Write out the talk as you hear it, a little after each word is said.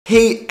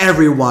Hey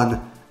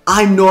everyone,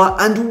 I'm Noah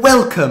and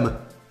welcome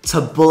to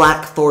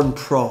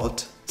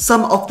Blackthornprod.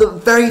 Some of the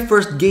very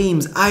first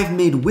games I've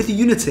made with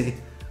Unity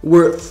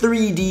were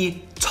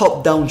 3D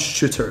top-down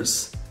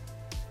shooters.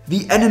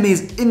 The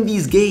enemies in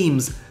these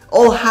games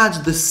all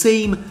had the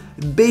same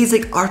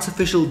basic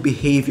artificial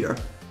behavior: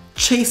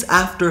 chase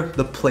after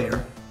the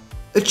player.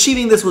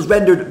 Achieving this was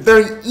rendered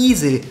very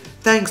easy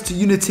thanks to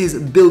Unity's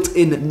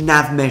built-in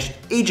NavMesh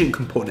agent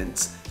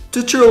components,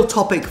 tutorial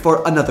topic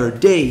for another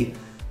day.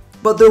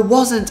 But there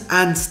wasn't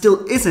and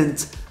still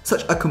isn't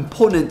such a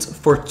component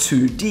for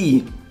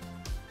 2D.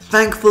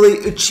 Thankfully,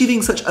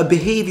 achieving such a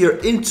behavior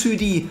in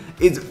 2D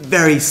is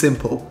very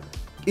simple.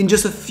 In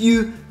just a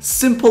few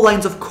simple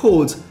lines of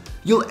code,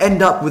 you'll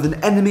end up with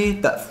an enemy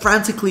that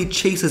frantically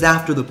chases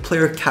after the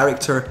player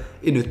character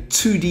in a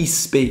 2D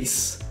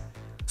space.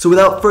 So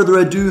without further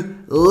ado,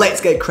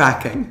 let's get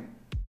cracking.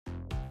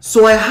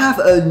 So I have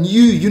a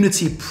new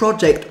Unity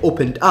project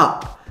opened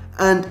up,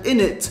 and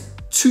in it,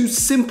 two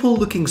simple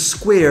looking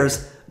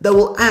squares that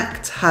will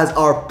act as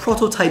our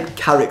prototype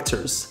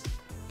characters.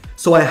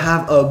 So I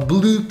have a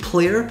blue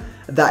player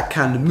that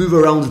can move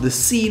around the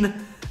scene,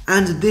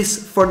 and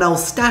this for now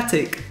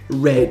static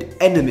red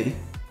enemy.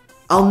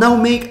 I'll now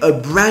make a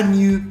brand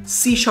new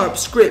C#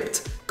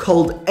 script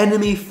called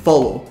enemy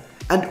follow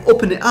and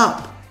open it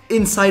up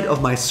inside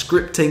of my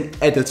scripting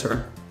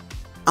editor.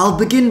 I'll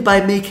begin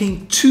by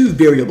making two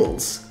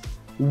variables,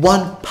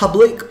 one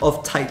public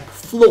of type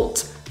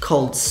float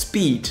called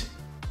speed.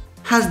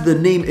 As the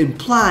name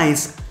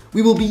implies,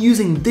 we will be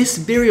using this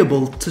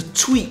variable to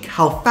tweak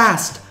how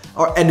fast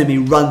our enemy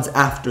runs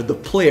after the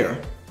player.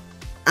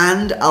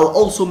 And I'll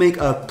also make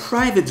a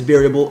private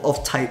variable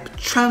of type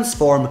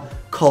transform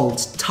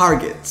called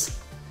target.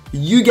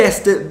 You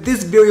guessed it,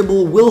 this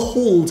variable will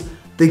hold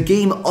the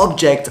game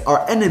object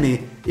our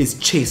enemy is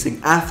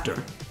chasing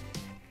after.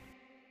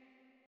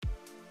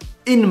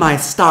 In my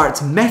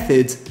start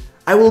method,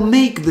 I will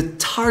make the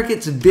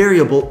target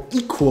variable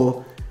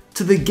equal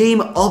to the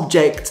game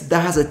object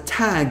that has a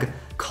tag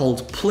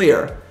called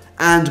player,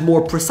 and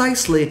more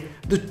precisely,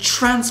 the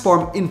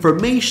transform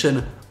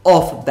information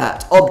of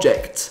that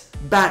object.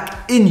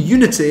 Back in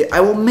Unity,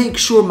 I will make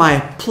sure my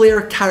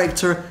player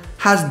character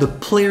has the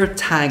player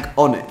tag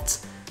on it.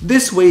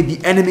 This way the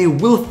enemy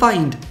will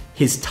find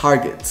his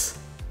target.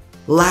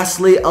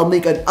 Lastly, I'll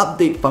make an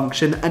update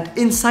function and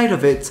inside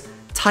of it,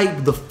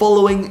 type the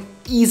following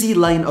easy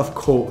line of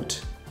code.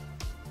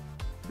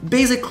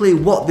 Basically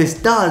what this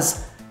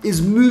does is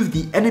move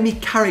the enemy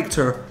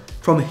character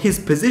from his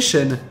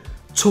position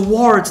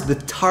towards the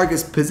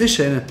target's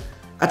position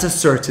at a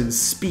certain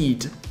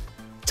speed.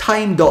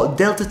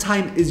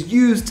 TIME.deltaTime is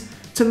used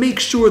to make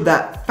sure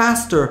that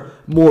faster,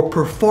 more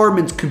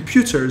performant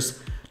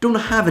computers don't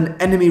have an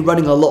enemy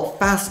running a lot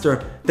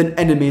faster than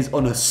enemies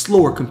on a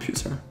slower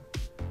computer.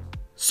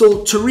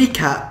 So to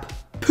recap,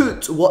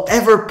 put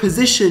whatever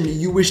position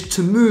you wish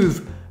to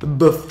move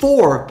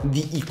before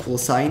the equal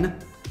sign,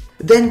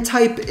 then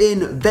type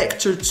in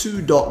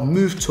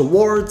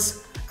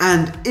Vector2.MoveTowards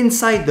and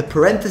inside the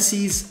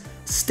parentheses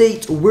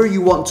state where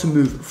you want to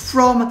move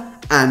from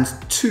and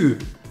to,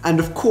 and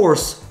of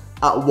course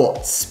at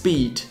what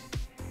speed.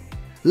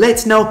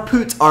 Let's now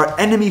put our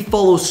enemy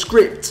follow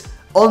script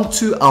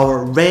onto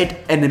our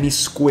red enemy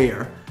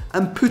square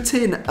and put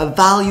in a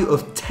value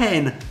of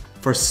 10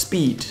 for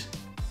speed.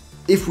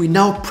 If we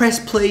now press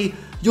play,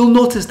 you'll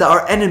notice that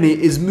our enemy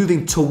is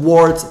moving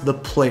towards the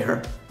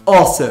player.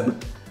 Awesome!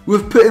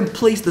 We've put in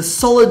place the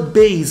solid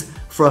base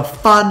for a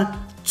fun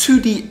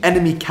 2D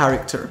enemy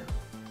character.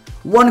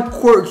 One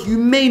quirk you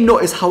may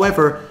notice,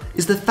 however,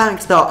 is the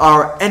fact that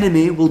our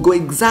enemy will go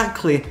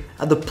exactly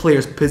at the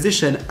player's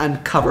position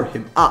and cover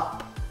him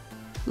up.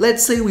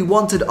 Let's say we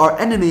wanted our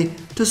enemy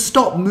to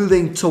stop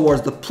moving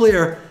towards the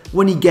player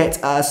when he gets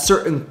at a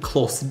certain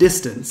close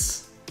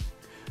distance.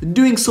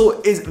 Doing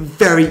so is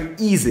very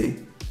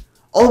easy.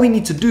 All we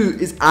need to do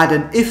is add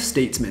an if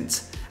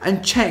statement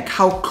and check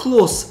how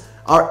close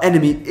our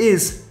enemy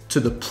is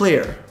to the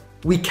player.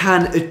 We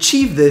can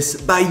achieve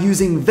this by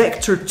using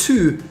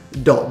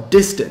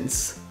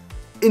Vector2.Distance.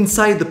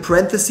 Inside the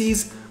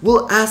parentheses,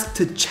 we'll ask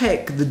to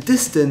check the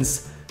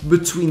distance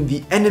between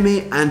the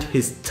enemy and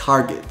his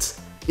target.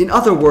 In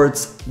other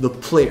words, the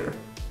player.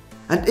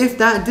 And if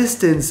that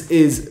distance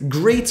is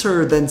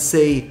greater than,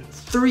 say,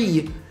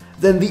 3,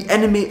 then the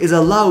enemy is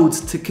allowed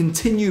to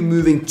continue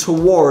moving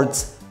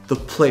towards the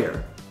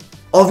player.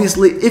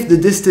 Obviously, if the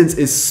distance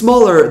is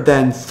smaller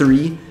than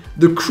 3,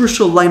 the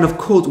crucial line of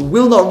code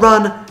will not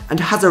run, and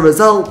as a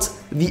result,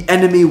 the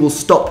enemy will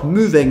stop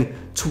moving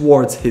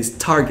towards his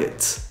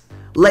target.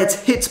 Let's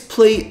hit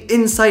play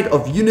inside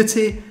of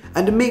Unity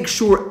and make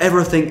sure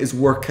everything is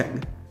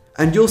working.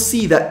 And you'll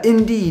see that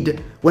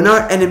indeed, when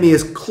our enemy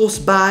is close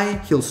by,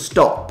 he'll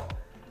stop.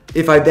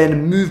 If I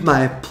then move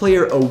my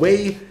player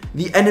away,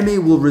 the enemy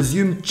will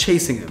resume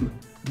chasing him,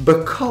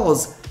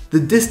 because the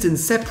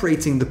distance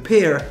separating the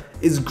pair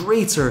is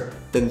greater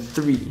than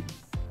 3.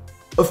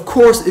 Of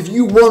course, if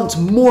you want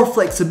more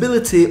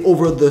flexibility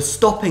over the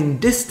stopping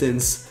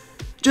distance,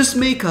 Just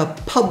make a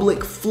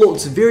public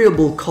floats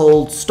variable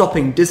called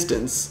stopping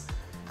distance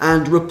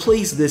and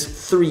replace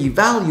this 3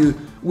 value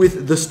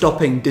with the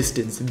stopping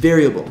distance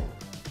variable.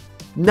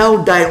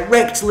 Now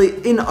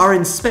directly in our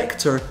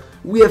inspector,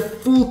 we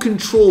have full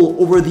control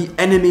over the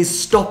enemy's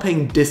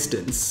stopping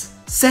distance.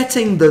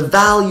 Setting the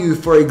value,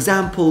 for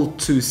example,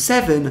 to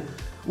 7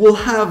 will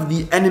have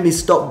the enemy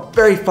stop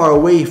very far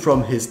away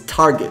from his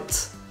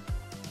target.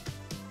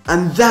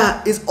 And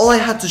that is all I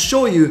had to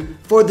show you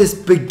for this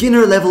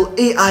beginner level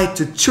AI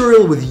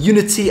tutorial with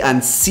Unity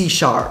and C#.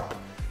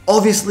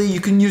 Obviously, you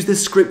can use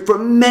this script for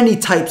many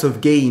types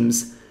of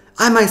games.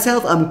 I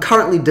myself am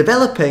currently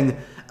developing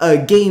a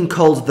game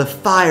called The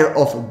Fire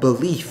of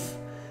Belief,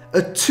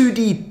 a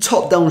 2D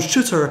top-down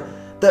shooter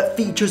that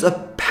features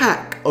a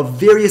pack of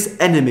various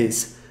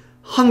enemies,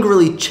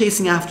 hungrily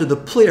chasing after the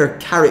player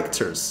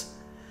characters.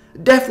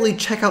 Definitely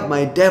check out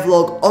my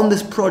devlog on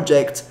this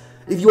project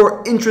if you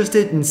are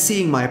interested in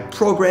seeing my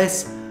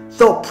progress,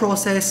 thought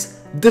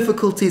process,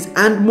 difficulties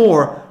and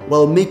more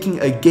while making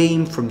a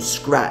game from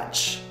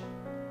scratch.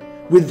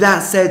 With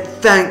that said,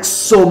 thanks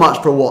so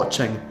much for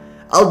watching.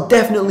 I'll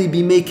definitely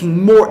be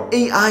making more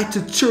AI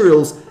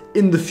tutorials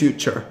in the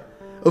future.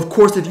 Of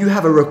course, if you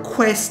have a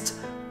request,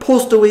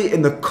 post away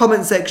in the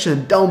comment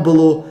section down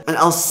below and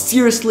I'll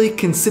seriously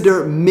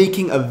consider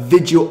making a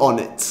video on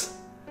it.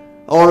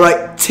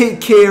 Alright, take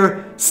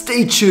care,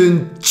 stay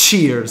tuned,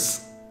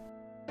 cheers!